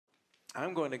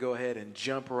I'm going to go ahead and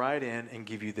jump right in and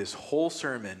give you this whole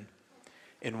sermon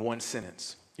in one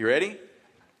sentence. You ready?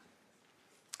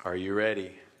 Are you ready?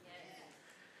 Yes.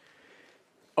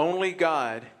 Only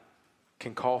God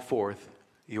can call forth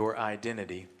your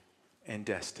identity and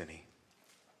destiny.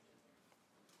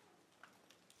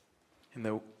 And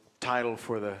the title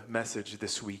for the message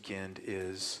this weekend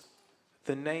is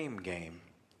The Name Game.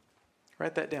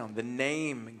 Write that down. The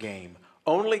Name Game.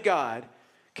 Only God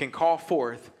can call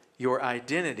forth your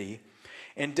identity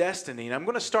and destiny. And I'm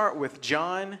going to start with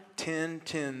John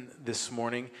 10:10 this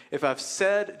morning. If I've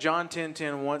said John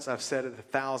 10:10 once, I've said it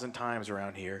 1,000 times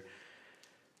around here.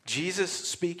 Jesus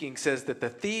speaking says that the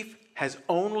thief has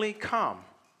only come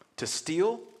to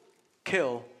steal,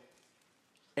 kill,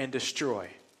 and destroy.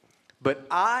 But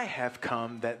I have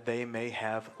come that they may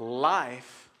have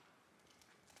life,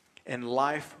 and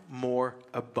life more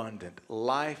abundant.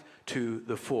 Life to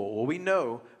the full. Well, we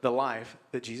know the life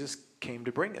that Jesus came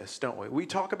to bring us, don't we? We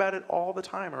talk about it all the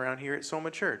time around here at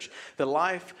Soma Church. The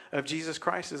life of Jesus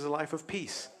Christ is a life of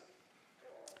peace.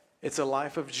 It's a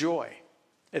life of joy.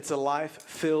 It's a life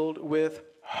filled with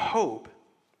hope.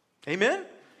 Amen?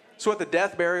 It's what the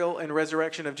death, burial, and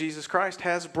resurrection of Jesus Christ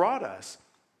has brought us.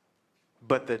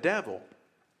 But the devil,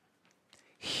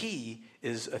 he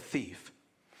is a thief.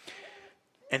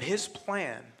 And his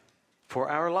plan for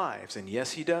our lives, and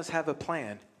yes, he does have a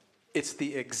plan, it's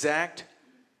the exact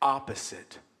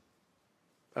opposite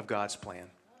of God's plan.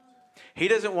 He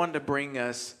doesn't want to bring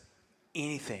us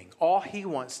anything. All he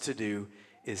wants to do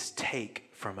is take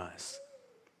from us.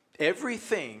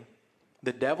 Everything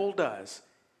the devil does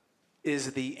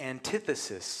is the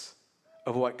antithesis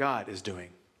of what God is doing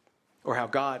or how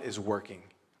God is working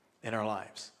in our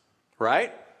lives.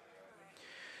 Right?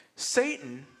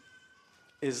 Satan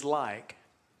is like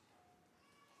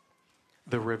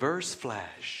the reverse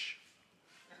flash.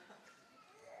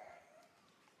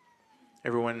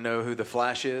 Everyone know who the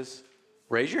Flash is?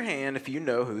 Raise your hand if you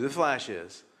know who the Flash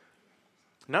is.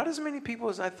 Not as many people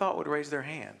as I thought would raise their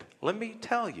hand. Let me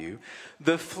tell you,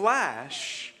 the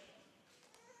Flash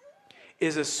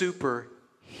is a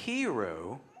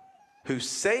superhero who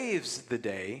saves the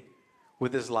day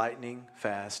with his lightning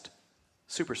fast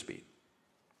super speed.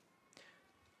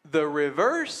 The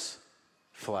reverse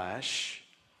Flash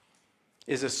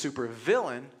is a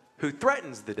supervillain who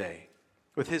threatens the day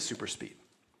with his super speed.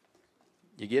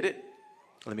 You get it?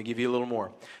 Let me give you a little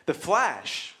more. The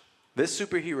Flash, this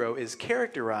superhero, is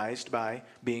characterized by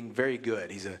being very good.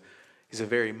 He's a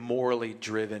very morally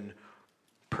driven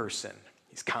person.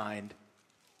 He's kind.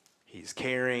 He's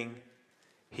caring.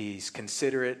 He's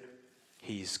considerate.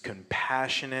 He's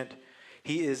compassionate.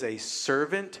 He is a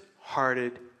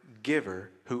servant-hearted giver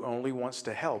who only wants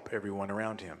to help everyone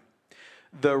around him.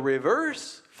 The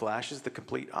reverse Flash is the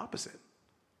complete opposite.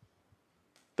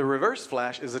 The reverse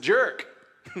Flash is a jerk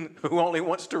who only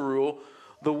wants to rule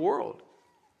the world.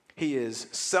 He is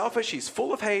selfish. He's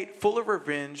full of hate, full of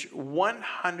revenge,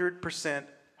 100%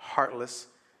 heartless,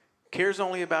 cares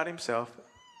only about himself.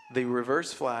 The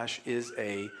reverse Flash is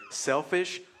a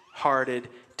selfish-hearted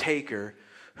taker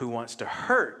who wants to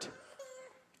hurt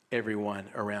everyone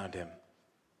around him.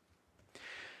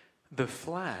 The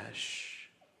Flash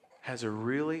has a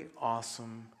really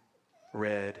awesome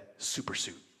red super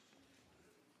suit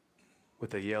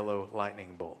with a yellow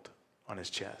lightning bolt on his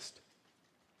chest.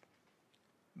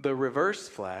 The reverse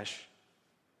Flash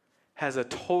has a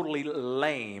totally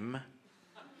lame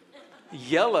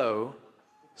yellow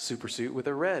super suit with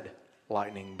a red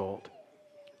lightning bolt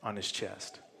on his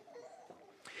chest.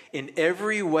 In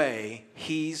every way,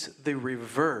 he's the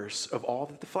reverse of all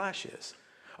that the Flash is,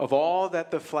 of all that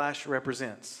the Flash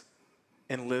represents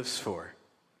and lives for.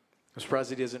 I'm surprised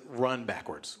he doesn't run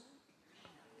backwards.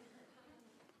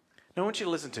 Now, I want you to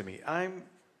listen to me. I'm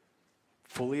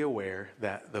fully aware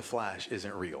that the Flash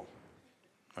isn't real.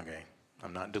 Okay?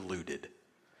 I'm not deluded.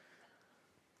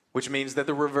 Which means that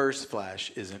the reverse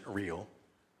Flash isn't real.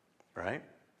 Right?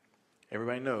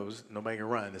 Everybody knows nobody can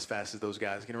run as fast as those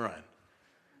guys can run.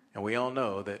 And we all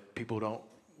know that people don't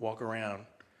walk around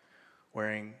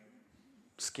wearing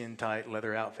skin-tight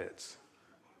leather outfits.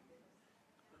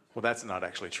 Well, that's not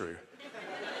actually true.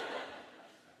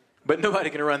 But nobody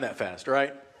can run that fast,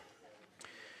 right?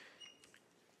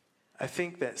 I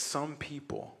think that some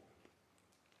people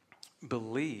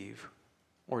believe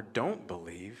or don't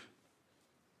believe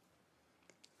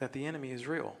that the enemy is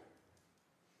real,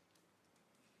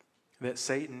 that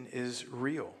Satan is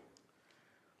real.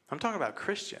 I'm talking about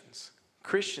Christians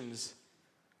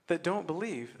that don't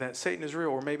believe that Satan is real,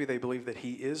 or maybe they believe that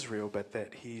he is real, but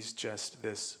that he's just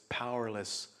this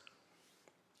powerless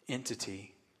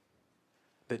entity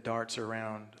that darts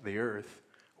around the earth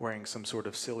wearing some sort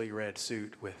of silly red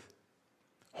suit with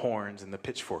horns and the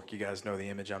pitchfork. You guys know the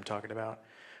image I'm talking about.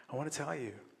 I want to tell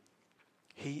you,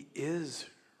 he is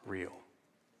real.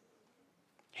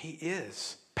 He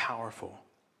is powerful.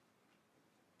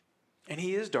 And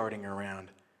he is darting around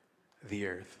the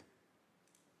earth.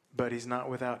 But he's not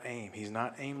without aim. He's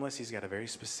not aimless. He's got a very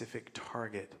specific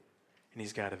target. And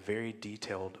he's got a very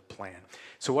detailed plan.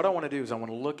 So what I want to do is I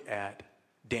want to look at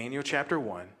Daniel chapter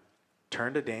 1.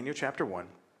 Turn to Daniel chapter 1.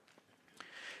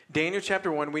 Daniel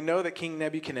chapter 1, we know that King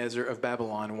Nebuchadnezzar of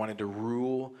Babylon wanted to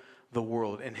rule the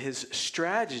world. And his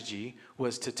strategy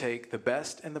was to take the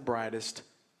best and the brightest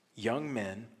young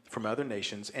men from other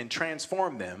nations and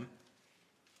transform them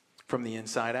from the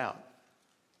inside out.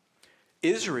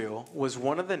 Israel was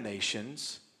one of the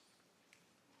nations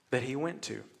that he went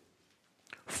to.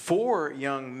 4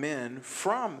 young men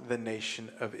from the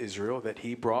nation of Israel that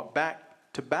he brought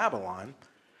back to Babylon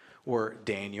were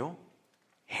Daniel,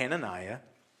 Hananiah,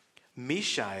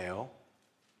 Mishael,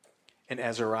 and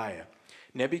Azariah.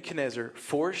 Nebuchadnezzar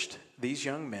forced these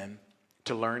young men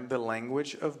to learn the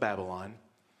language of Babylon,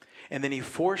 and then he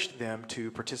forced them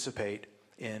to participate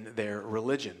in their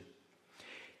religion.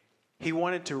 He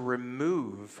wanted to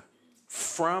remove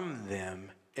from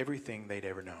them everything they'd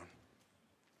ever known,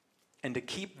 and to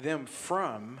keep them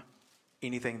from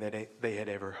anything that they had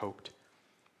ever hoped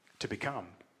to become.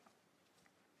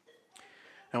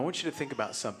 Now, I want you to think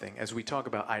about something as we talk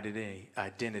about identity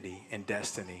and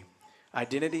destiny.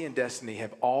 Identity and destiny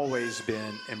have always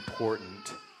been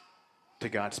important to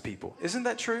God's people. Isn't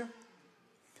that true?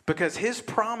 Because his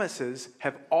promises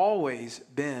have always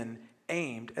been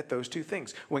aimed at those two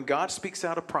things. When God speaks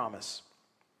out a promise,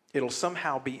 it'll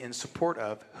somehow be in support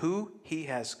of who he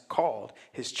has called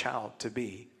his child to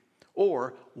be,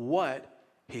 or what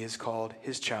he has called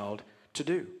his child to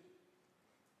do.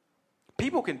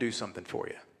 People can do something for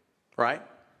you, right?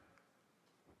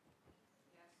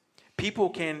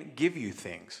 People can give you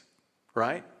things,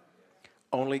 right?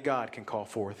 Only God can call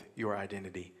forth your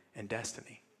identity and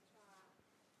destiny.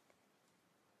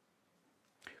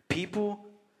 People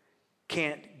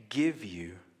can't give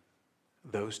you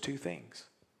those two things,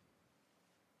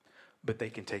 but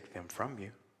they can take them from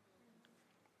you.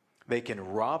 They can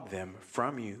rob them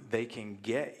from you. They can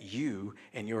get you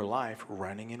and your life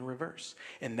running in reverse.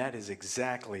 And that is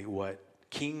exactly what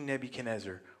King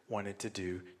Nebuchadnezzar wanted to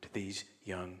do to these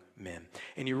young men.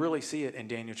 And you really see it in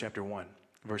Daniel chapter 1,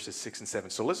 verses 6 and 7.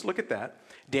 So let's look at that.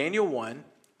 Daniel 1,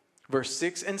 verse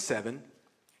 6 and 7.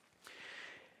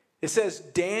 It says,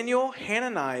 Daniel,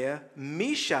 Hananiah,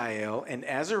 Mishael, and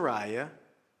Azariah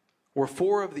were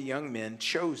 4 of the young men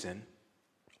chosen,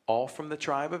 all from the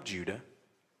tribe of Judah.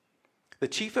 The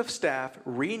chief of staff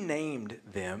renamed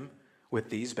them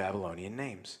with these Babylonian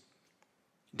names.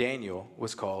 Daniel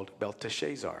was called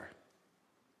Belteshazzar.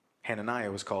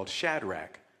 Hananiah was called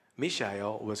Shadrach.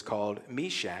 Mishael was called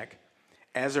Meshach.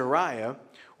 Azariah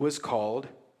was called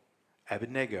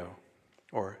Abednego,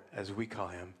 or as we call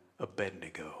him,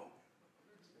 Abednego.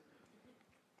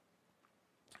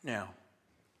 Now,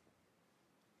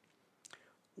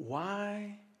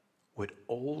 why would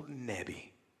old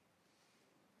Nebi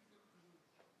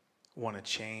want to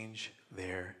change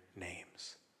their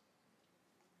names?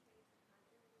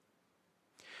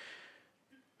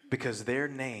 Because their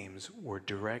names were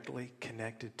directly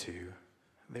connected to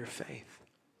their faith.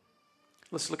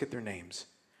 Let's look at their names.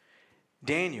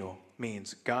 Daniel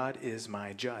means God is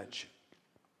my judge.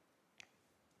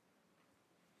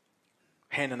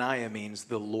 Hananiah means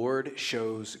the Lord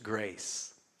shows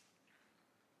grace.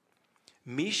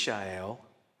 Mishael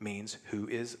means who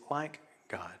is like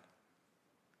God.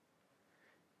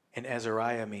 And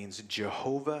Azariah means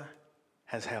Jehovah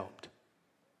has helped.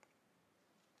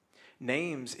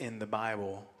 Names in the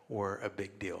Bible were a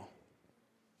big deal.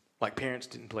 Like parents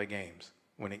didn't play games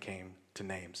when it came to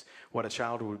names. What a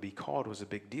child would be called was a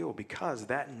big deal because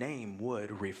that name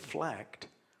would reflect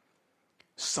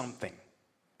something.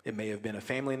 It may have been a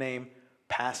family name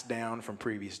passed down from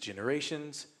previous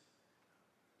generations.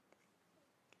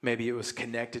 Maybe it was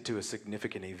connected to a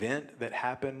significant event that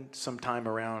happened sometime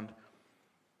around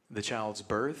the child's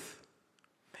birth.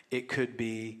 It could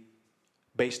be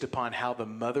based upon how the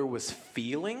mother was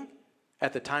feeling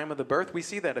at the time of the birth. We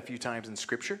see that a few times in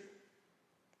Scripture.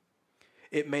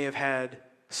 It may have had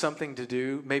something to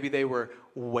do, maybe they were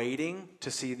waiting to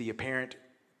see the apparent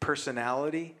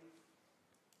personality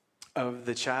of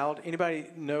the child. Anybody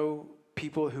know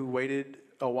people who waited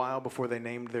a while before they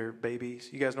named their babies?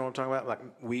 You guys know what I'm talking about? Like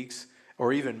weeks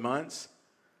or even months?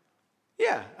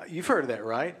 Yeah, you've heard of that,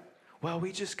 right? Well,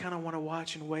 we just kind of want to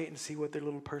watch and wait and see what their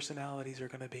little personalities are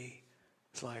going to be.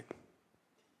 It's like,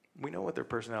 We know what their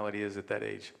personality is at that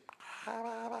age.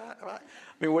 I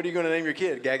mean, what are you going to name your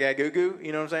kid? Gaga Goo Goo?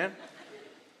 You know what I'm saying?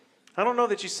 I don't know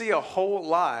that you see a whole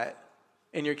lot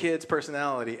in your kid's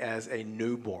personality as a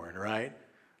newborn, right?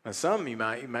 Now, some you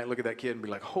might look at that kid and be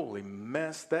like, holy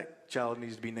mess, that child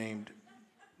needs to be named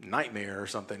Nightmare or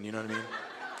something, you know what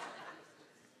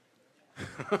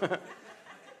I mean?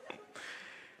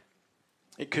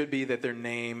 It could be that their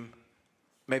name,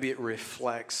 maybe it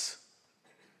reflects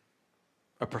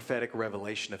a prophetic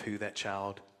revelation of who that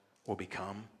child will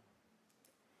become.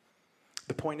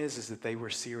 The point is that they were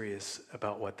serious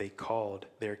about what they called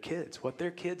their kids, what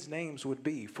their kids' names would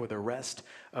be for the rest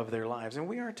of their lives. And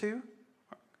we are too.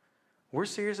 We're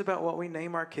serious about what we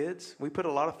name our kids. We put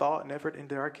a lot of thought and effort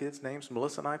into our kids' names.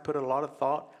 Melissa and I put a lot of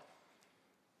thought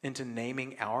into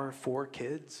naming our 4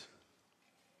 kids.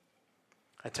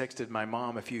 I texted my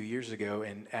mom a few years ago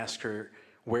and asked her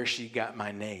where she got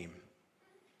my name.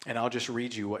 And I'll just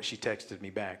read you what she texted me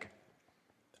back.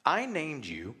 I named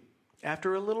you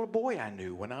after a little boy I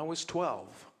knew when I was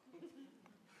 12.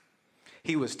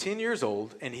 He was 10 years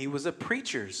old and he was a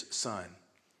preacher's son.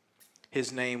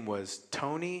 His name was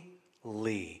Tony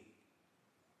Lee.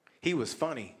 He was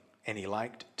funny and he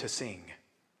liked to sing.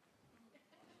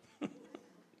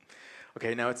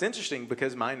 Okay, now it's interesting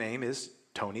because my name is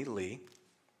Tony Lee.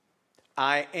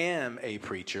 I am a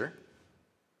preacher.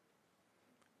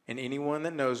 And anyone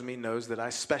that knows me knows that I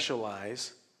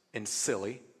specialize in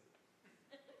silly.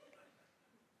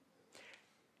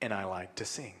 And I like to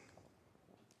sing.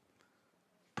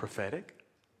 Prophetic?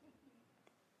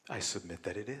 I submit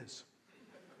that it is.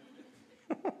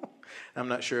 I'm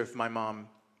not sure if my mom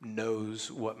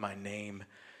knows what my name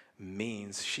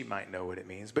means. She might know what it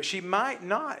means, but she might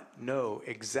not know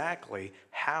exactly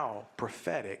how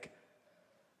prophetic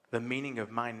the meaning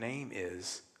of my name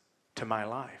is to my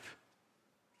life.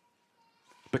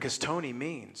 Because Tony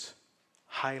means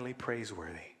highly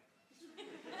praiseworthy.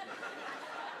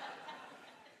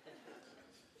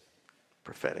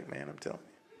 Prophetic, man, I'm telling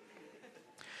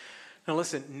you. Now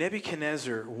listen,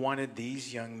 Nebuchadnezzar wanted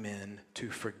these young men to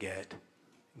forget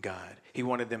God. He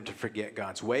wanted them to forget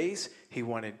God's ways. He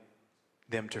wanted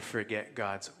them to forget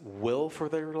God's will for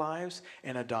their lives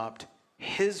and adopt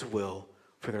his will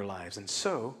for their lives. And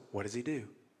so, what does he do?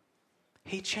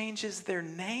 He changes their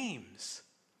names.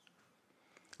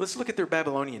 Let's look at their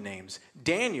Babylonian names.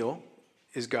 Daniel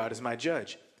is God is my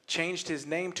judge. Changed his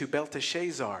name to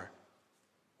Belteshazzar,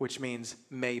 which means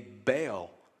may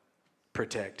Baal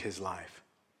protect his life.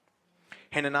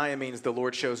 Hananiah means the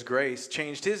Lord shows grace.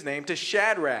 Changed his name to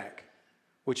Shadrach,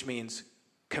 which means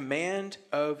command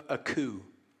of Aku.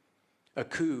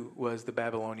 Aku was the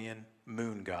Babylonian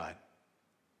moon god.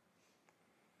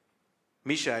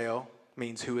 Mishael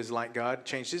means who is like God.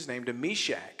 Changed his name to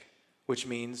Meshach, which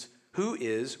means who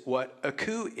is what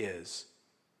Aku is.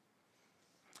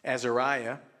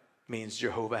 Azariah means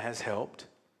Jehovah has helped.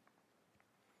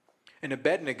 And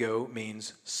Abednego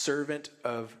means servant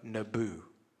of Nebu,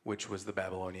 which was the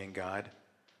Babylonian god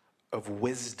of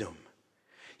wisdom.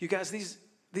 You guys,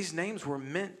 these names were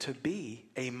meant to be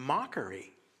a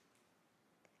mockery.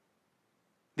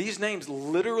 These names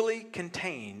literally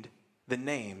contained the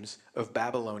names of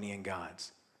Babylonian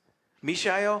gods.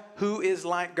 Mishael, who is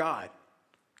like God,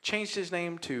 changed his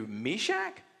name to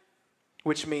Meshach,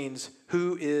 which means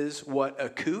who is what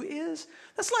Aku is.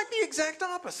 That's like the exact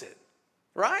opposite,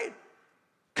 right?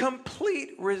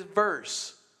 Complete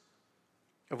reverse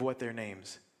of what their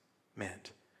names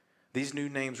meant. These new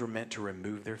names were meant to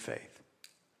remove their faith,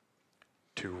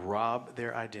 to rob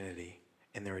their identity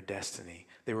and their destiny.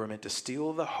 They were meant to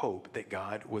steal the hope that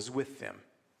God was with them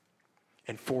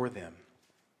and for them.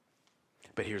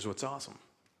 But here's what's awesome.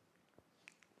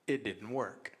 It didn't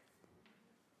work.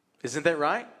 Isn't that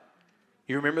right?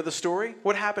 You remember the story?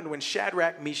 What happened when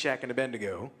Shadrach, Meshach, and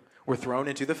Abednego were thrown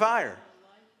into the fire?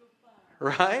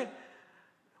 Right?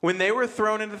 When they were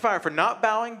thrown into the fire for not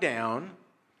bowing down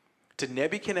to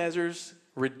Nebuchadnezzar's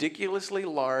ridiculously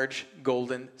large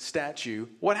golden statue,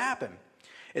 what happened?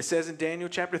 It says in Daniel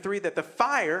chapter 3 that the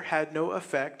fire had no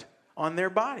effect on their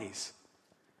bodies,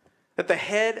 that the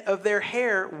head of their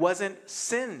hair wasn't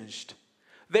singed,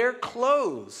 their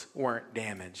clothes weren't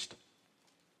damaged.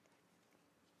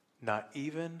 Not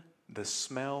even the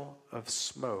smell of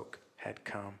smoke had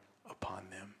come upon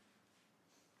them.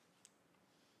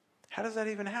 How does that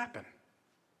even happen?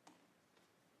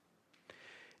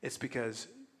 It's because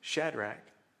Shadrach,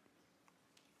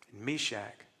 and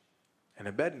Meshach, and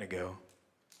Abednego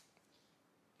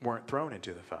weren't thrown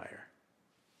into the fire.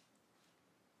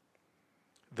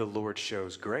 The Lord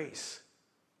shows grace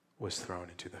was thrown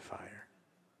into the fire.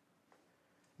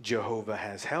 Jehovah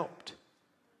has helped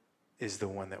is the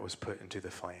one that was put into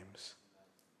the flames.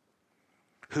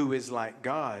 Who is like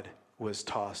God was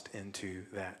tossed into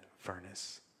that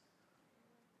furnace.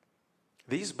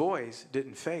 These boys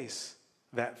didn't face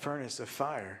that furnace of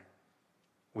fire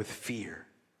with fear.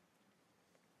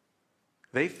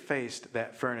 They faced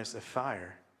that furnace of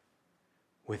fire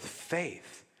with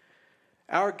faith.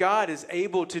 Our God is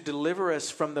able to deliver us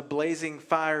from the blazing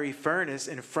fiery furnace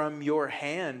and from your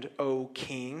hand, O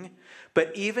king.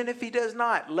 But even if he does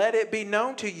not, let it be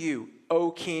known to you,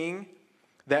 O king,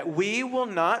 that we will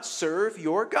not serve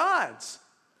your gods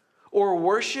or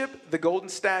worship the golden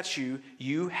statue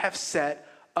you have set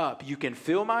up. You can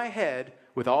fill my head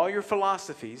with all your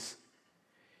philosophies.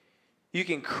 You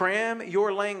can cram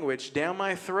your language down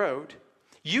my throat.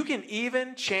 You can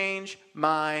even change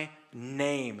my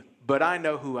name. But I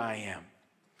know who I am.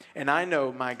 And I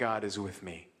know my God is with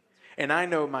me. And I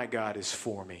know my God is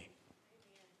for me.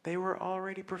 They were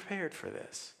already prepared for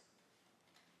this.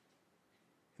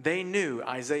 They knew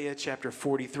Isaiah chapter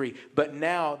 43. But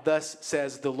now thus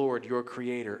says the Lord, your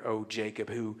creator, O Jacob,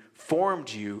 who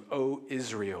formed you, O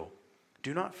Israel.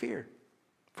 Do not fear,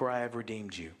 for I have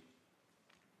redeemed you.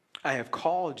 I have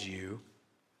called you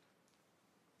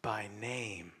by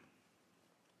name.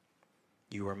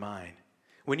 You are mine.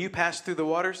 When you pass through the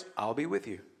waters, I'll be with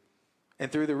you.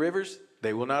 And through the rivers,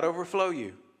 they will not overflow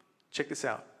you. Check this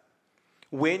out.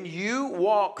 When you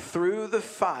walk through the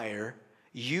fire,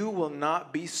 you will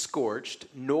not be scorched,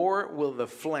 nor will the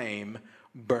flame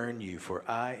burn you. For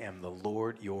I am the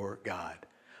Lord your God,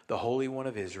 the Holy One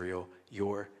of Israel,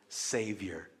 your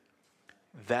Savior.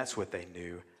 That's what they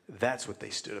knew. That's what they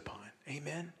stood upon.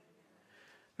 Amen?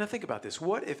 Now think about this.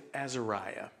 What if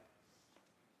Azariah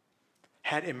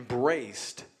had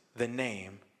embraced the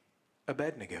name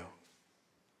Abednego?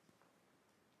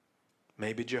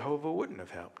 Maybe Jehovah wouldn't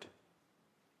have helped.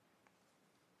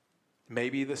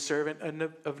 Maybe the servant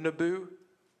of Nebu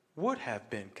would have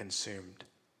been consumed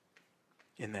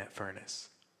in that furnace.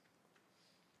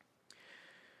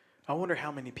 I wonder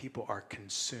how many people are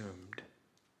consumed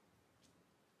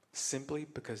simply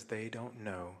because they don't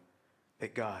know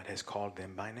that God has called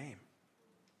them by name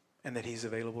and that he's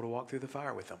available to walk through the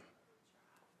fire with them.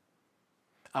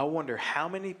 I wonder how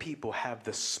many people have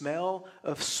the smell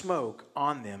of smoke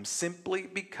on them simply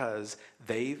because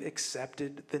they've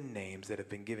accepted the names that have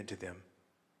been given to them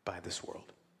by this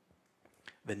world.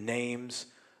 The names,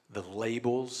 the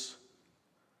labels,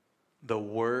 the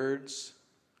words,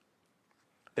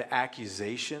 the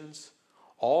accusations,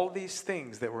 all these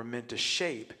things that were meant to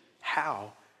shape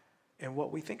how and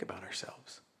what we think about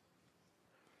ourselves.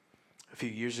 A few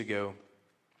years ago,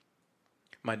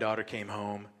 my daughter came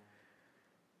home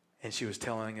and she was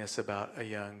telling us about a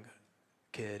young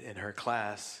kid in her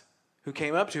class who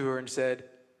came up to her and said,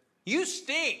 "You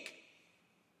stink,"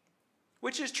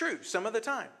 which is true some of the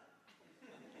time.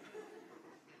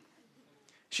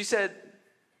 She said,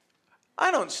 "I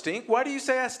don't stink. Why do you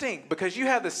say I stink?" "Because you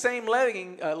have the same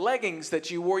leggings that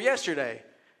you wore yesterday."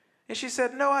 And she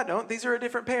said, "No, I don't. These are a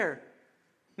different pair."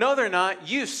 "No, they're not.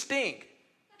 You stink."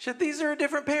 She said, "These are a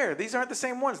different pair. These aren't the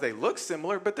same ones. They look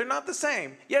similar, but they're not the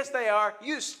same." "Yes, they are.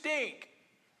 You stink."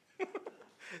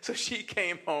 So she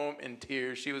came home in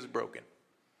tears. She was broken.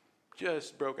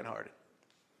 Just brokenhearted.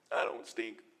 "I don't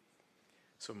stink."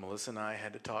 So Melissa and I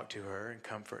had to talk to her and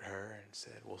comfort her and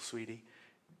said, "Well, sweetie,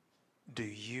 do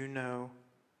you know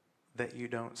that you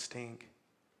don't stink?"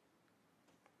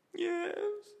 "Yes."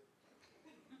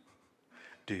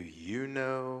 "Do you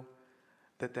know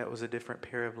that that was a different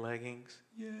pair of leggings?"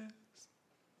 "Yes."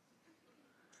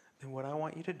 "Then what I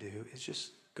want you to do is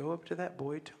just go up to that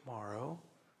boy tomorrow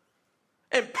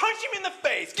and punch him in the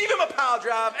face. Give him a pile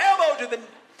drive, elbow to the...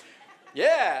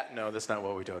 Yeah. No, that's not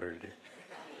what we told her to do.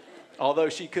 Although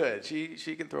she could.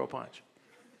 She can throw a punch.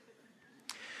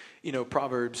 You know,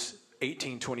 Proverbs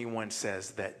 18:21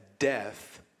 says that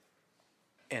death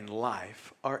and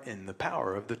life are in the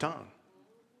power of the tongue.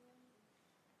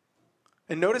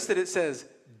 And notice that it says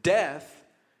death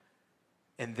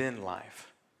and then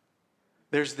life.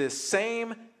 There's this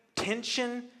same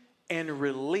tension and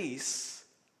release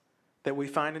that we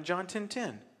find in John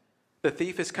 10:10. The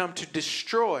thief has come to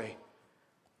destroy,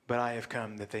 but I have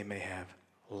come that they may have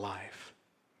life.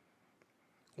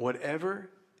 Whatever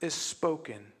is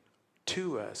spoken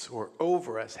to us or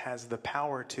over us has the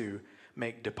power to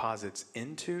make deposits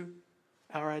into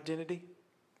our identity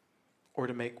or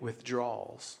to make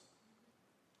withdrawals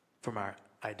from our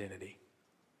identity.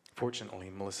 Fortunately,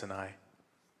 Melissa and I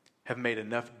have made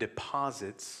enough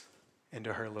deposits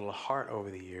into her little heart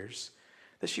over the years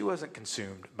that she wasn't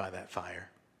consumed by that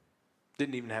fire.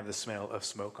 Didn't even have the smell of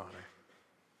smoke on her.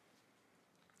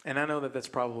 And I know that that's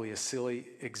probably a silly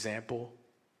example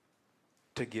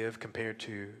to give compared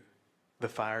to the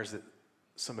fires that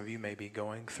some of you may be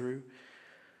going through.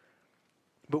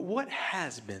 But what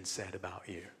has been said about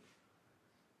you?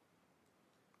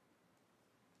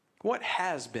 What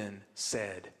has been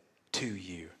said to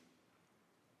you?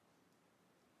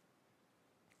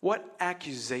 What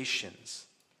accusations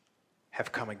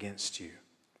have come against you?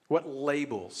 What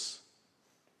labels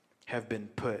have been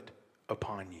put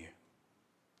upon you?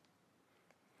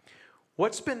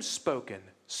 What's been spoken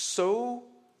so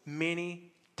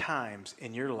many times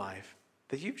in your life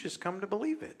that you've just come to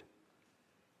believe it?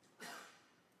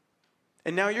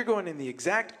 And now you're going in the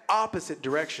exact opposite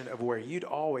direction of where you'd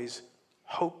always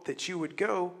hoped that you would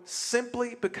go,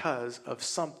 simply because of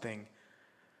something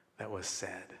that was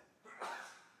said.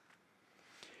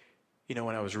 You know,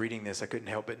 when I was reading this, I couldn't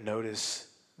help but notice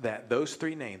that those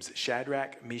three names,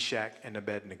 Shadrach, Meshach, and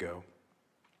Abednego,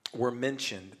 were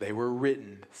mentioned. They were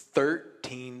written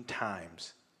 13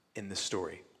 times in the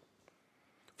story.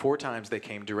 4 times they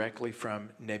came directly from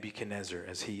Nebuchadnezzar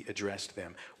as he addressed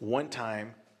them. 1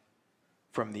 time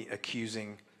from the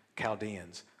accusing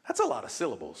Chaldeans. That's a lot of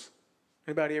syllables.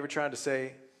 Anybody ever tried to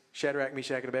say Shadrach,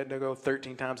 Meshach, and Abednego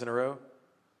 13 times in a row?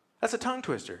 That's a tongue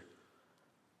twister.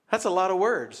 That's a lot of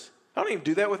words. I don't even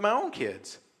do that with my own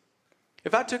kids.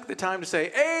 If I took the time to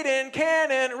say Aiden,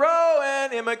 Cannon,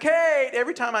 Rowan, Emma, Kate,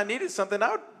 every time I needed something,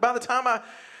 by the time I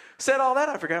said all that,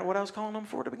 I forgot what I was calling them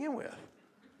for to begin with.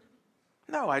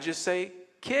 No, I just say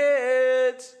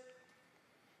kids.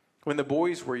 When the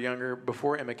boys were younger,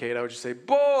 before Emma, Kate, I would just say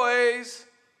boys.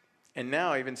 And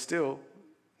now, even still,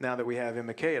 now that we have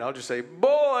Emma, Kate, I'll just say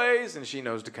boys, and she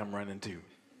knows to come running too.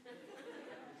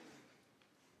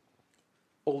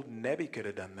 Old Nebby could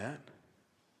have done that.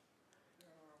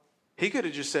 He could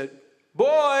have just said,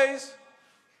 boys,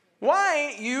 why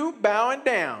ain't you bowing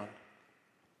down?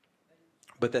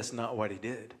 But that's not what he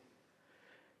did.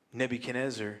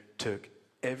 Nebuchadnezzar took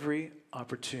every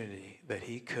opportunity that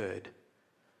he could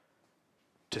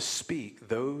to speak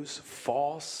those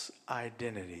false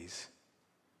identities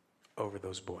over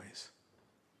those boys,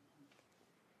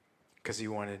 because he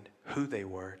wanted who they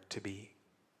were to be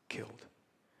killed.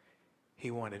 He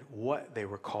wanted what they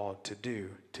were called to do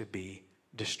to be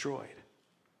destroyed.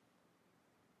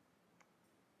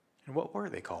 And what were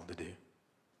they called to do?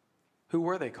 Who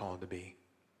were they called to be?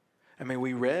 I mean,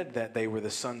 we read that they were the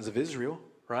sons of Israel,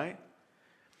 right?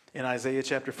 In Isaiah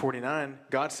chapter 49,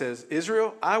 God says,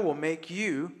 Israel, I will make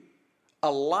you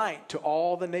a light to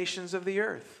all the nations of the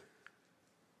earth,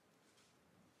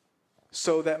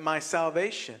 so that my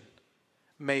salvation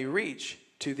may reach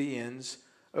to the ends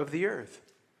of the earth.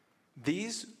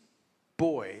 These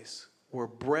boys were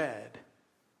bred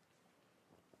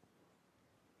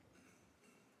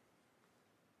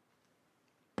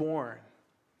born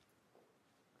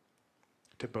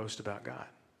to boast about God,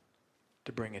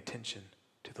 to bring attention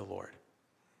to the Lord.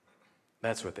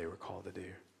 That's what they were called to do.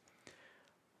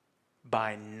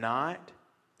 By not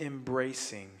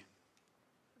embracing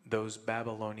those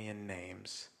Babylonian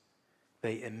names,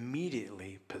 they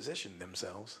immediately positioned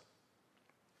themselves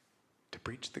to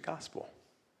preach the gospel.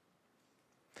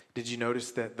 Did you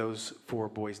notice that those 4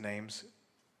 boys' names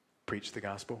preached the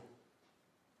gospel?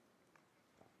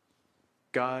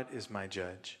 God is my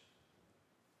judge.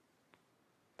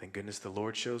 Thank goodness the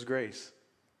Lord shows grace.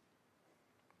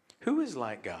 Who is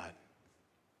like God?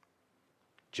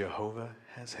 Jehovah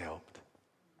has helped.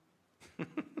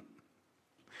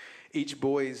 Each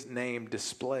boy's name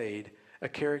displayed a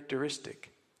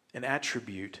characteristic, an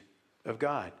attribute of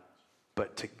God.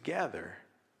 But together,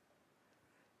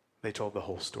 they told the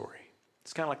whole story.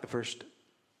 It's kind of like the first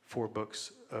 4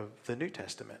 books of the New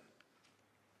Testament.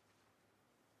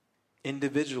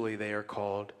 Individually, they are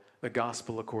called the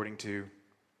gospel according to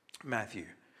Matthew,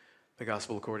 the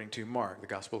gospel according to Mark, the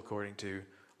gospel according to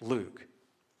Luke,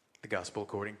 the gospel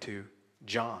according to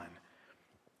John.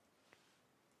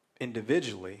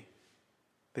 Individually,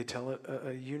 they tell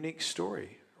a unique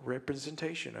story,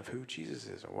 representation of who Jesus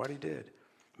is and what he did.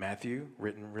 Matthew,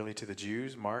 written really to the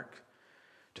Jews. Mark,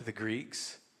 to the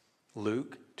Greeks.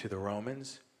 Luke, to the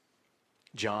Romans.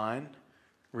 John,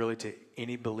 really to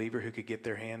any believer who could get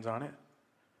their hands on it.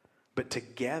 But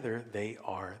together, they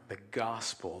are the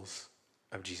Gospels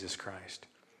of Jesus Christ.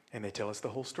 And they tell us the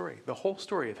whole story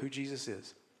of who Jesus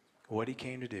is, what he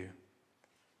came to do.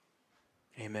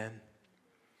 Amen.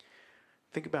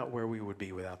 Think about where we would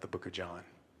be without the book of John.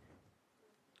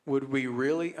 Would we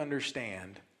really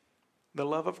understand the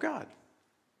love of God?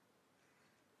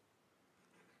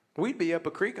 We'd be up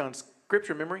a creek on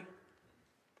scripture memory.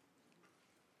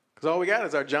 Because all we got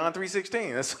is our John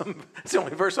 3:16. That's the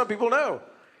only verse some people know.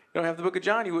 don't have the book of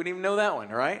John, you wouldn't even know that one,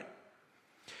 right?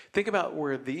 Think about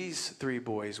where these three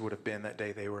boys would have been that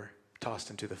day they were tossed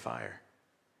into the fire.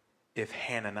 If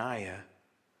Hananiah,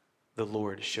 the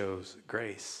Lord shows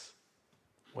grace,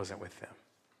 wasn't with them.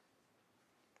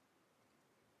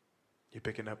 You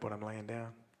picking up what I'm laying down?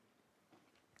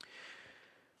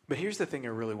 But here's the thing I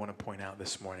really want to point out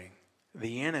this morning.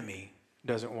 The enemy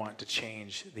doesn't want to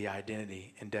change the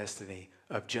identity and destiny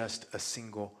of just a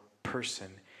single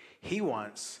person. He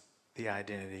wants the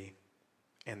identity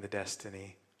and the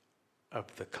destiny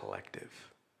of the collective.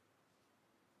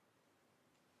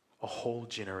 A whole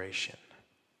generation.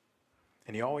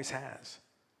 And he always has.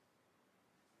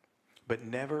 But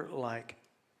never like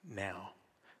now.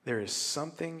 There is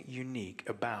something unique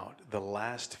about the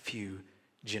last few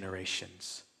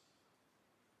generations.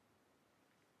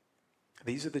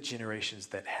 These are the generations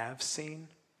that have seen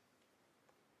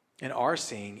and are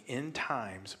seeing end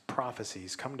times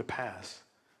prophecies come to pass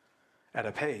at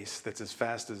a pace that's as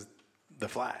fast as the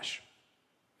flash.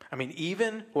 I mean,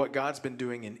 even what God's been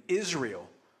doing in Israel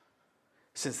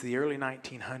since the early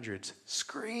 1900s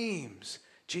screams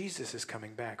Jesus is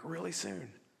coming back really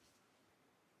soon.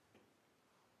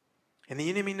 And the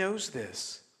enemy knows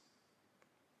this.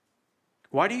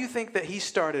 Why do you think that he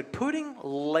started putting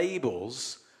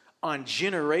labels on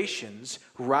generations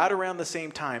right around the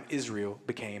same time Israel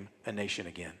became a nation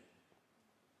again?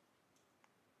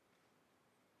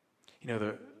 You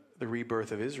know, the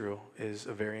rebirth of Israel is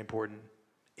a very important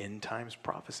end times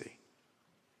prophecy.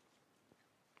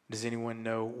 Does anyone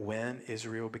know when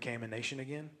Israel became a nation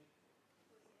again?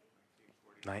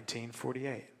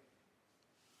 1948.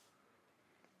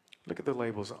 Look at the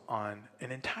labels on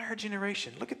an entire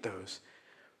generation. Look at those.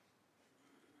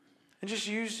 And just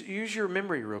use your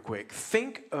memory real quick.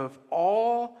 Think of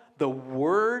all the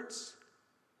words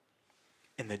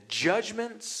and the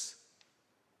judgments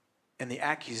and the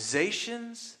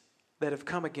accusations that have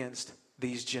come against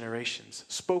these generations,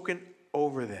 spoken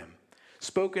over them,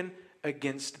 spoken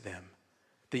against them.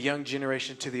 The young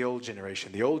generation to the old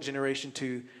generation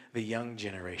to the young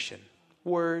generation.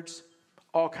 Words,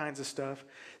 all kinds of stuff.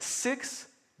 6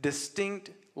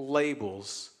 distinct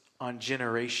labels on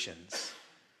generations.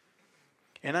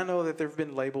 And I know that there have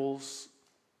been labels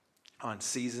on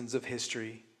seasons of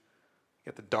history.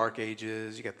 You got the dark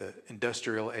ages, you got the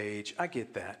industrial age. I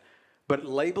get that. But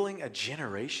labeling a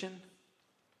generation?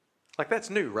 Like, that's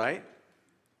new, right?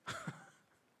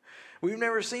 We've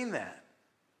never seen that.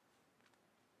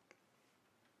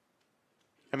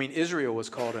 I mean, Israel was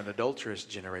called an adulterous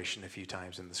generation a few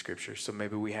times in the scriptures, so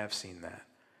maybe we have seen that.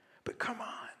 But come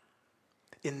on.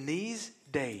 In these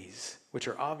days, which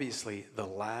are obviously the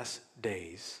last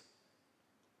days,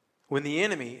 when the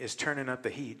enemy is turning up the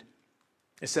heat,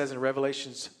 it says in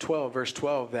Revelation 12, verse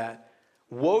 12, that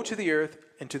woe to the earth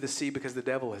and to the sea, because the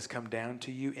devil has come down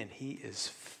to you, and he is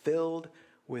filled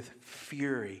with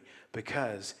fury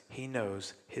because he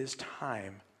knows his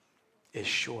time is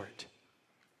short.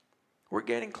 We're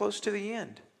getting close to the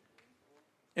end.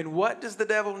 And what does the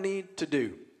devil need to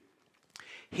do?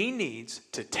 He needs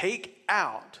to take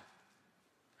out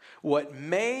what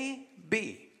may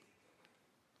be,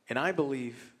 and I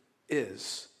believe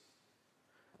is,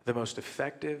 the most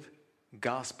effective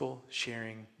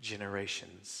gospel-sharing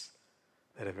generations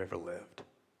that have ever lived.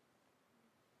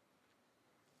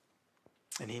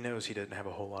 And he knows he doesn't have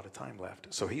a whole lot of time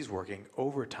left, so he's working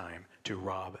overtime to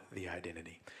rob the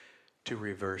identity, to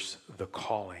reverse the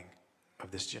calling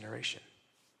of this generation.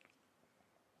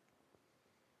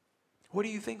 What do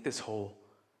you think this whole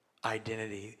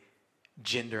identity,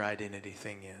 gender identity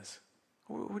thing is?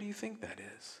 What do you think that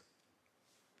is?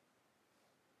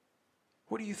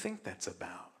 What do you think that's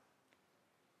about?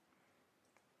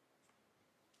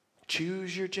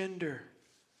 Choose your gender.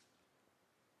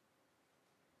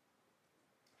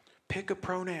 Pick a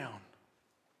pronoun.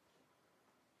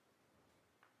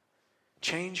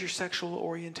 Change your sexual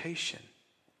orientation.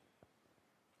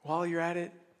 While you're at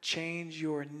it, change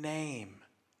your name.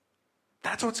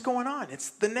 That's what's going on. It's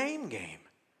the name game.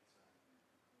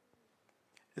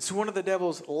 It's one of the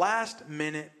devil's last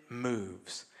minute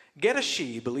moves. Get a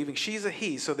she, believing she's a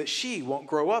he, so that she won't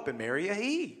grow up and marry a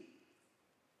he.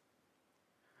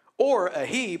 Or a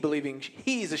he, believing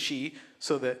he's a she,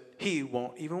 so that he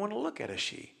won't even want to look at a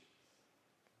she.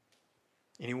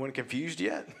 Anyone confused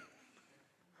yet?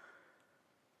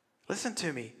 Listen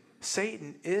to me.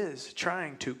 Satan is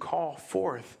trying to call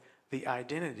forth the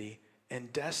identity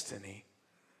and destiny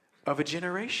of a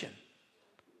generation.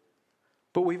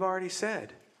 But we've already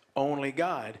said, only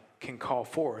God can call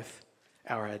forth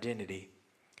our identity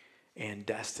and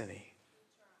destiny.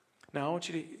 Now, I want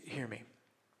you to hear me.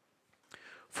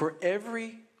 For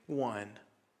everyone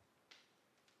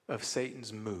of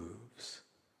Satan's moves,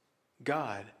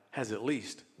 God has at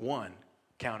least one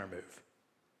counter move.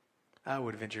 I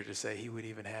would venture to say he would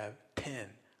even have 10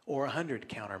 or 100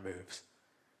 counter moves.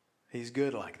 He's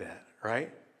good like that,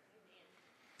 right?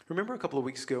 Remember a couple of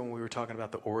weeks ago when we were talking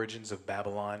about the origins of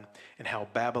Babylon and how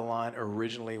Babylon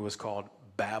originally was called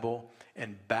Babel,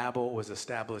 and Babel was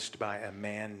established by a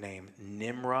man named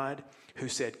Nimrod who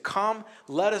said, "Come,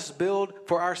 let us build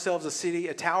for ourselves a city,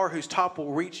 a tower whose top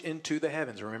will reach into the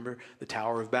heavens." Remember the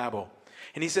Tower of Babel.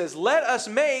 And he says, "Let us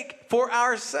make for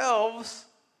ourselves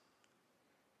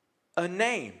a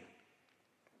name.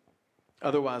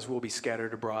 Otherwise, we'll be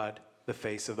scattered abroad the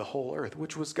face of the whole earth,"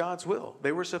 which was God's will.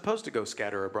 They were supposed to go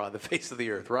scatter abroad the face of the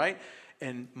earth, right?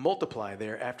 And multiply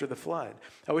there after the flood.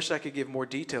 I wish I could give more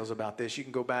details about this. You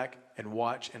can go back and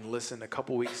watch and listen. A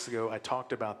couple weeks ago, I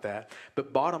talked about that.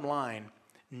 But bottom line,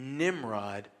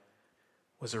 Nimrod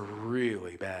was a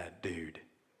really bad dude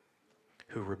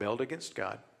who rebelled against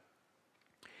God.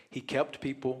 He kept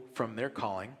people from their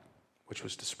calling, which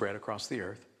was to spread across the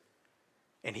earth.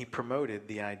 And he promoted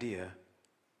the idea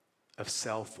of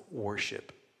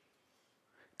self-worship.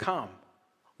 Come,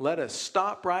 let us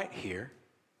stop right here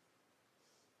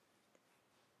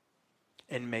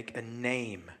and make a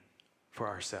name for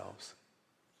ourselves.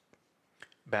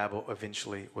 Babel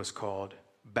eventually was called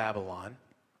Babylon,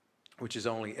 which is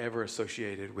only ever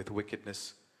associated with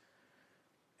wickedness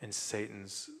and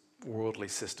Satan's worldly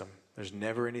system. There's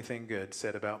never anything good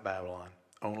said about Babylon,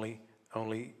 only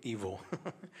evil.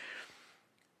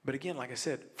 But again, like I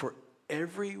said, for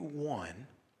every one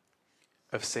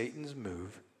of Satan's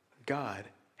move, God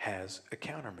has a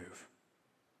counter move.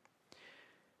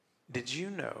 Did you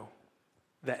know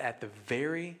that at the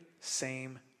very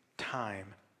same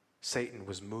time Satan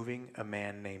was moving a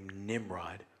man named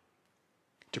Nimrod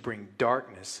to bring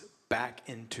darkness back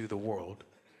into the world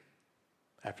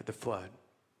after the flood,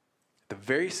 at the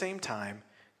very same time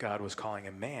God was calling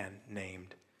a man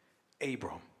named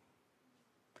Abram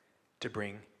to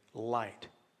bring light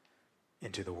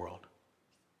into the world?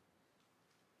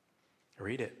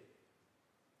 Read it.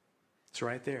 It's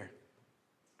right there.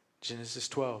 Genesis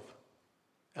 12,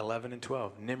 11 and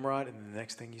 12. Nimrod, and the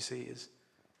next thing you see is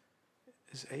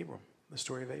Abram, the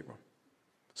story of Abram.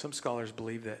 Some scholars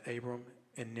believe that Abram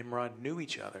and Nimrod knew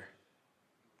each other.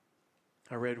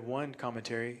 I read one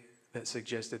commentary that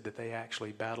suggested that they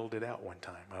actually battled it out one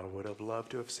time. I would have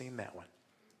loved to have seen that one.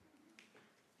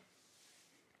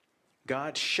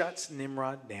 God shuts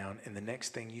Nimrod down, and the next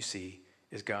thing you see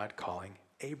is God calling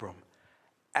Abram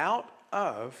out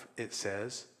of, it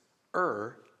says,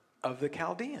 Ur of the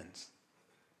Chaldeans,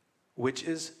 which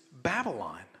is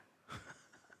Babylon.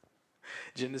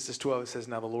 Genesis 12, it says,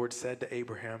 "Now the Lord said to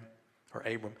Abram,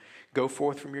 go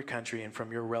forth from your country and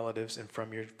from your relatives and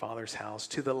from your father's house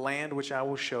to the land which I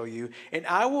will show you, and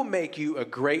I will make you a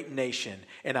great nation,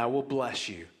 and I will bless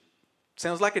you."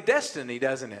 Sounds like a destiny,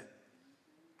 doesn't it?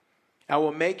 I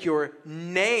will make your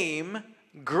name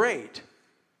great.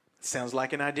 Sounds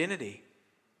like an identity.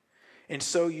 "And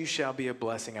so you shall be a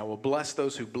blessing. I will bless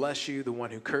those who bless you. The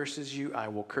one who curses you, I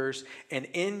will curse. And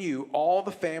in you, all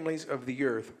the families of the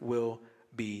earth will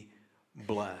be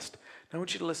blessed." Now I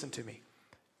want you to listen to me.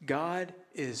 God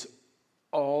is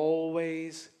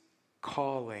always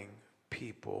calling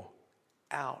people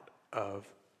out of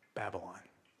Babylon.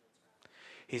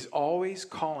 He's always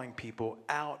calling people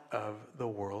out of the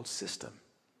world system.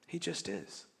 He just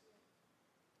is.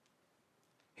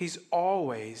 He's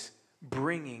always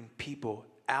bringing people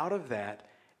out of that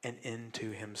and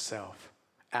into himself.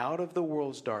 Out of the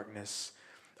world's darkness,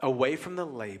 away from the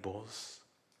labels,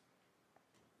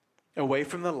 away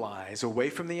from the lies, away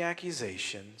from the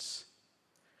accusations,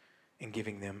 and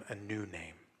giving them a new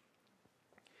name.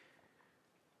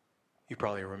 You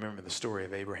probably remember the story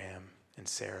of Abraham and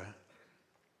Sarah.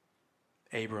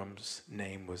 Abram's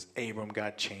name was Abram.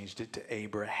 God changed it to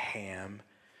Abraham.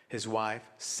 His wife,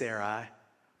 Sarai,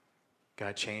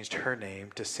 God changed her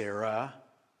name to Sarah.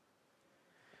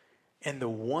 And the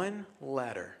one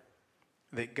letter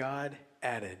that God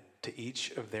added to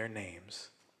each of their names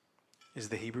is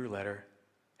the Hebrew letter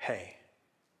Hey.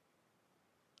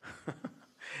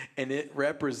 And it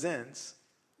represents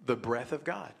the breath of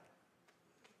God.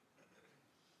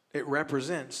 It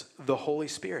represents the Holy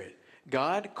Spirit.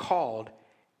 God called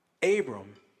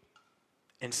Abram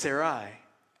and Sarai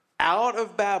out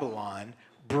of Babylon,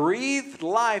 breathed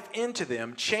life into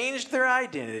them, changed their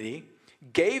identity,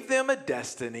 gave them a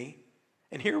destiny,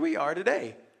 and here we are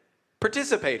today,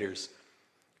 participators,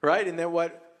 right? Isn't that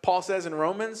what Paul says in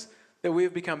Romans? That we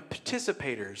have become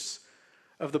participators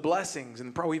of the blessings,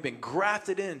 and we've been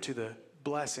grafted into the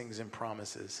blessings and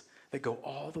promises that go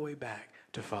all the way back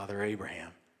to Father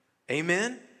Abraham.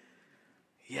 Amen?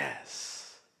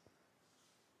 Yes.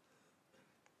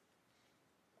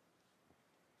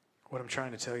 What I'm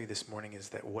trying to tell you this morning is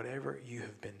that whatever you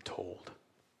have been told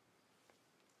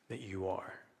that you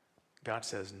are, God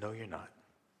says, no, you're not.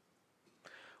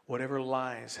 Whatever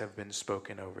lies have been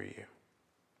spoken over you,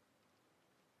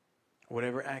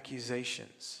 whatever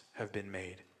accusations have been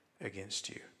made against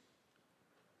you,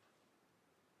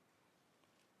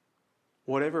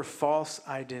 whatever false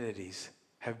identities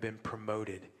have been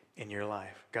promoted in your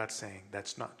life, God's saying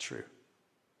that's not true.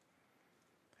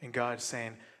 And God's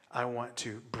saying, I want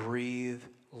to breathe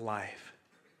life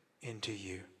into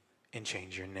you and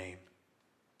change your name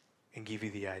and give you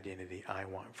the identity I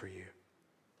want for you.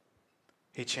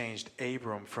 He changed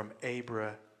Abram from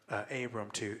Abram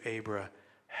to Abraham.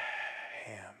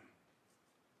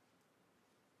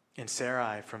 And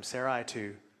Sarai from Sarai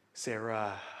to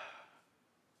Sarah.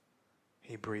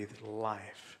 He breathed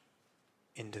life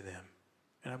into them.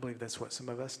 And I believe that's what some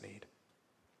of us need.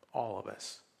 All of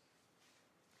us.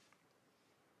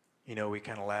 You know, we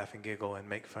kind of laugh and giggle and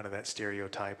make fun of that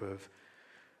stereotype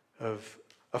of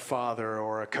a father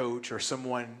or a coach or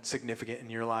someone significant in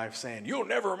your life saying, you'll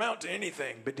never amount to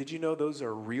anything. But did you know those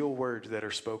are real words that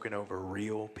are spoken over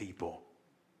real people?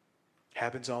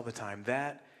 Happens all the time.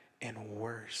 That and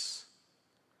worse.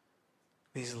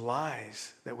 These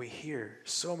lies that we hear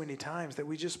so many times that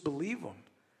we just believe them.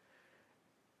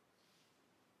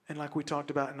 And like we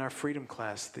talked about in our freedom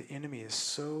class, the enemy is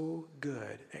so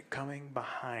good at coming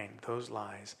behind those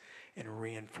lies and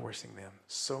reinforcing them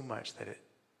so much that it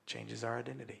changes our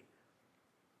identity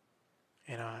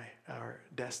and our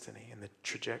destiny and the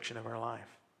trajectory of our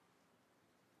life.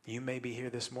 You may be here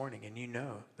this morning and you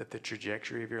know that the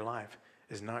trajectory of your life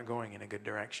is not going in a good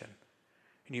direction.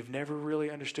 And you've never really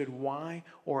understood why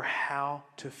or how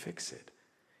to fix it.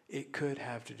 It could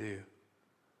have to do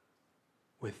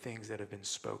with things that have been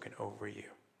spoken over you.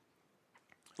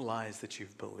 Lies that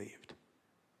you've believed.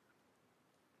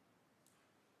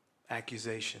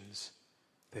 Accusations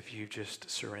that you've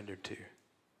just surrendered to.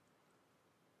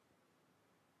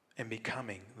 And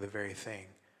becoming the very thing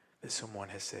that someone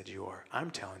has said you are. I'm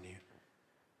telling you,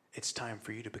 it's time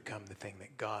for you to become the thing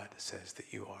that God says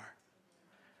that you are.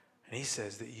 And he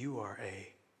says that you are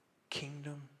a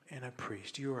kingdom and a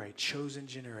priest. You are a chosen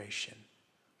generation.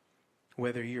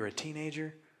 Whether you're a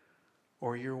teenager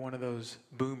or you're one of those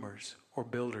boomers or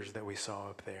builders that we saw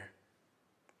up there.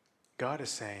 God is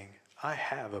saying, I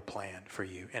have a plan for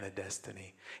you and a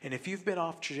destiny. And if you've been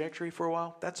off trajectory for a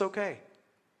while, that's okay.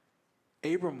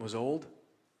 Abram was old.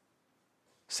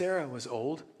 Sarah was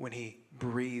old when he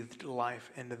breathed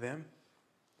life into them.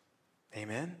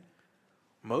 Amen.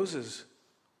 Moses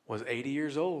was 80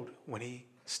 years old when he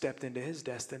stepped into his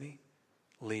destiny,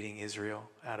 leading Israel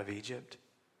out of Egypt.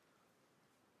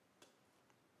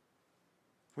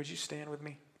 Would you stand with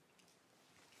me?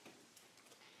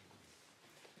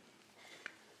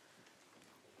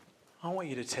 I want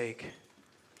you to take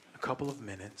a couple of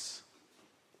minutes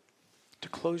to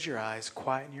close your eyes,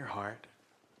 quieten your heart.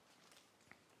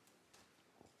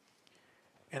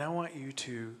 And I want you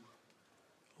to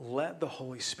let the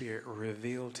Holy Spirit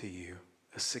reveal to you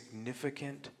a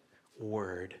significant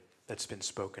word that's been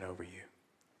spoken over you.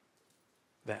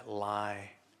 That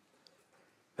lie,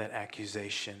 that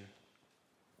accusation,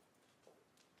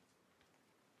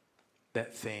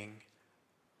 that thing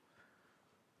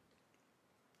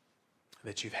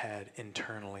that you've had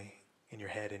internally in your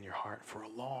head and your heart for a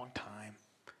long time,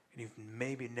 and you've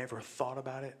maybe never thought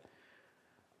about it,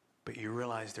 but you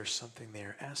realize there's something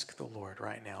there. Ask the Lord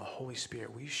right now, Holy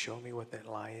Spirit, will you show me what that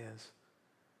lie is?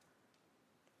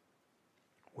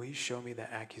 Will you show me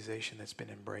that accusation that's been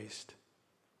embraced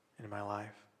in my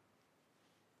life?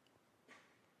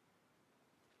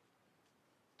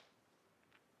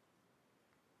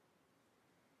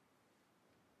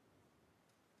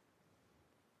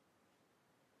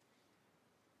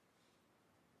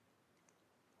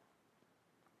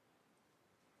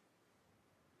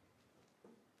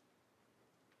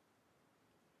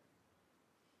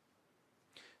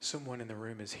 Someone in the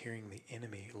room is hearing the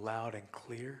enemy loud and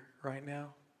clear right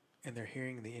now, and they're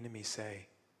hearing the enemy say,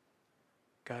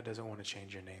 God doesn't want to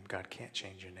change your name. God can't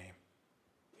change your name.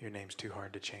 Your name's too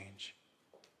hard to change.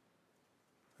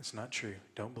 It's not true.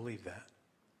 Don't believe that.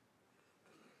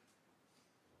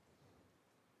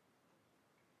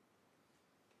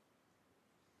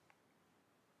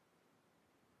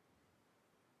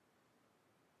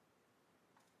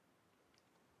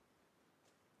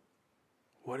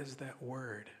 What is that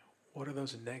word? What are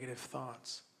those negative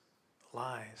thoughts,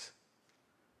 lies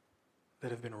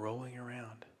that have been rolling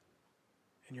around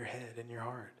in your head, in your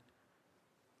heart?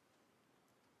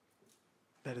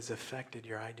 that has affected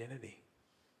your identity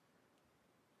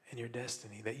and your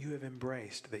destiny, that you have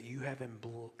embraced, that you have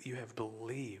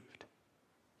believed.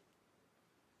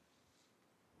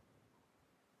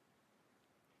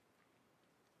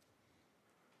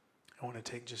 I want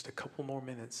to take just a couple more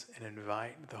minutes and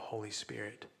invite the Holy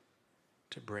Spirit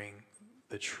to bring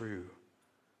the true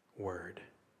word,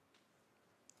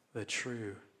 the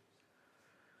truth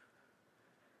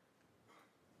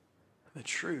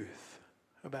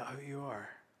about who you are.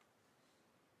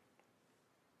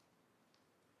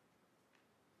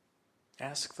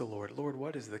 Ask the Lord, Lord,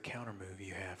 what is the counter move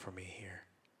you have for me here?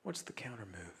 What's the counter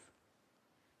move?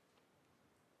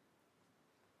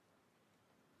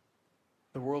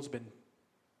 The world's been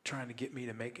trying to get me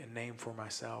to make a name for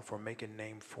myself or make a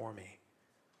name for me.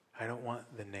 I don't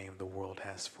want the name the world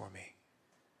has for me.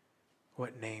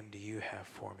 What name do you have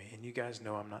for me? And you guys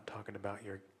know I'm not talking about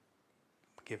your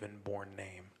given born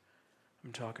name.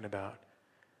 I'm talking about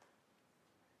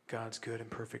God's good and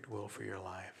perfect will for your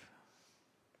life.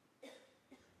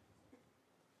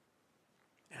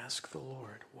 Ask the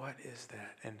Lord, what is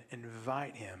that? And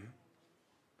invite him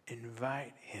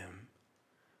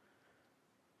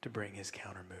to bring his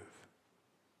counter move.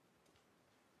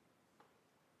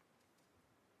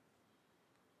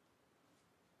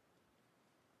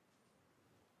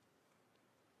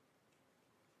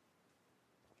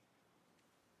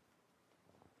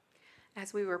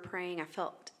 As we were praying, I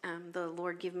felt the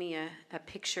Lord give me a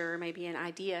picture, maybe an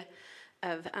idea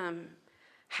of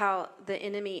how the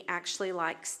enemy actually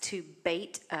likes to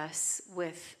bait us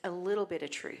with a little bit of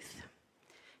truth.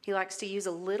 He likes to use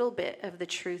a little bit of the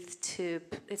truth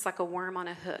it's like a worm on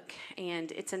a hook,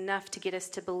 and it's enough to get us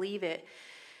to believe it.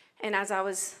 And as I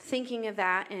was thinking of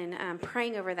that and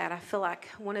praying over that, I feel like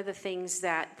one of the things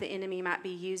that the enemy might be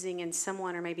using in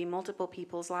someone or maybe multiple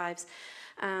people's lives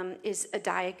is a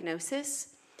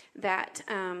diagnosis that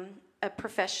a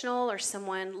professional or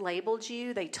someone labeled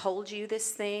you. They told you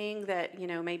this thing that,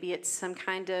 maybe it's some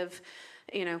kind of,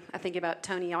 I think about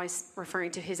Tony always referring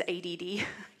to his ADD,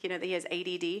 that he has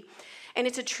ADD. And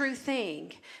it's a true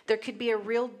thing. There could be a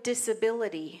real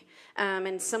disability,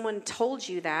 and someone told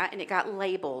you that, and it got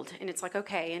labeled, and it's like,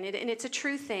 okay, and it's a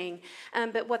true thing.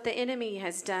 But what the enemy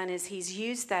has done is he's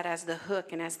used that as the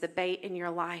hook and as the bait in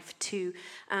your life to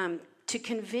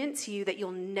convince you that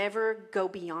you'll never go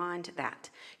beyond that.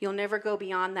 You'll never go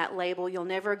beyond that label. You'll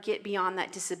never get beyond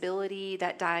that disability,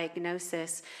 that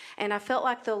diagnosis. And I felt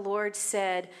like the Lord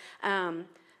said,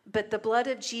 but the blood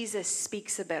of Jesus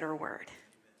speaks a better word.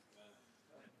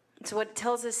 So what it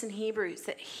tells us in Hebrews,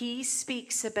 that he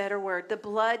speaks a better word. The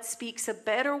blood speaks a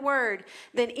better word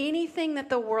than anything that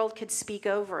the world could speak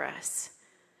over us.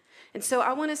 And so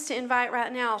I want us to invite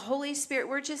right now, Holy Spirit,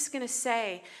 we're just going to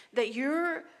say that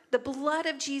the blood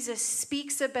of Jesus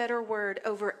speaks a better word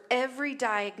over every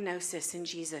diagnosis in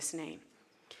Jesus' name.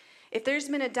 If there's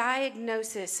been a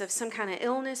diagnosis of some kind of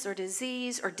illness or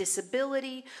disease or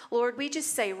disability, Lord, we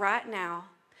just say right now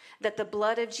that the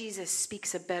blood of Jesus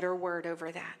speaks a better word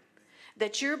over that.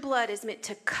 That your blood is meant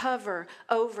to cover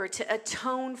over, to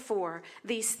atone for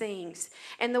these things.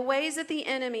 And the ways that the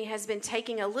enemy has been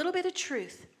taking a little bit of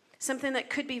truth, something that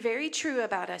could be very true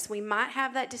about us. We might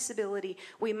have that disability.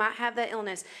 We might have that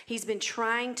illness. He's been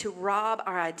trying to rob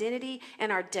our identity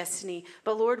and our destiny.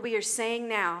 But Lord, we are saying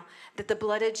now that the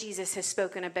blood of Jesus has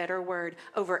spoken a better word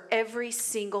over every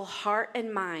single heart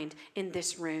and mind in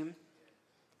this room.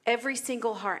 Every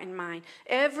single heart and mind.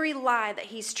 Every lie that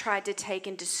he's tried to take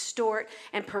and distort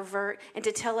and pervert and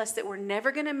to tell us that we're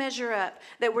never going to measure up,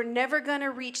 that we're never going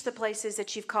to reach the places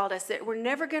that you've called us, that we're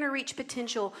never going to reach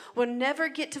potential, we'll never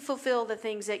get to fulfill the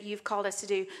things that you've called us to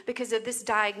do because of this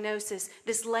diagnosis,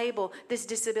 this label, this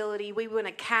disability. We want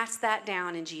to cast that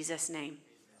down in Jesus' name.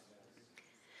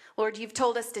 Lord, you've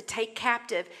told us to take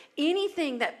captive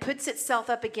anything that puts itself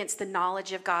up against the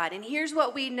knowledge of God. And here's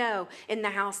what we know in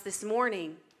the house this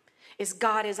morning. Is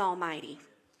God is almighty.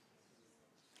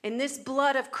 And this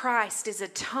blood of Christ is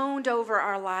atoned over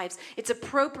our lives. It's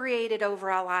appropriated over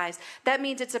our lives. That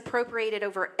means it's appropriated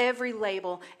over every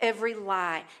label, every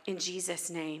lie in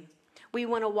Jesus' name. We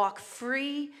want to walk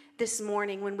free this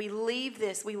morning. When we leave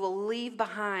this, we will leave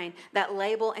behind that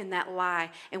label and that lie.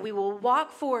 And we will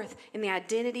walk forth in the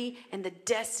identity and the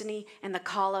destiny and the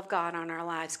call of God on our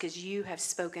lives because you have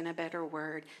spoken a better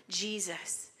word.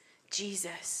 Jesus,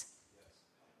 Jesus.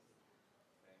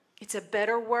 It's a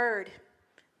better word.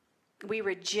 We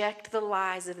reject the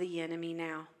lies of the enemy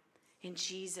now. In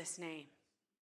Jesus' name.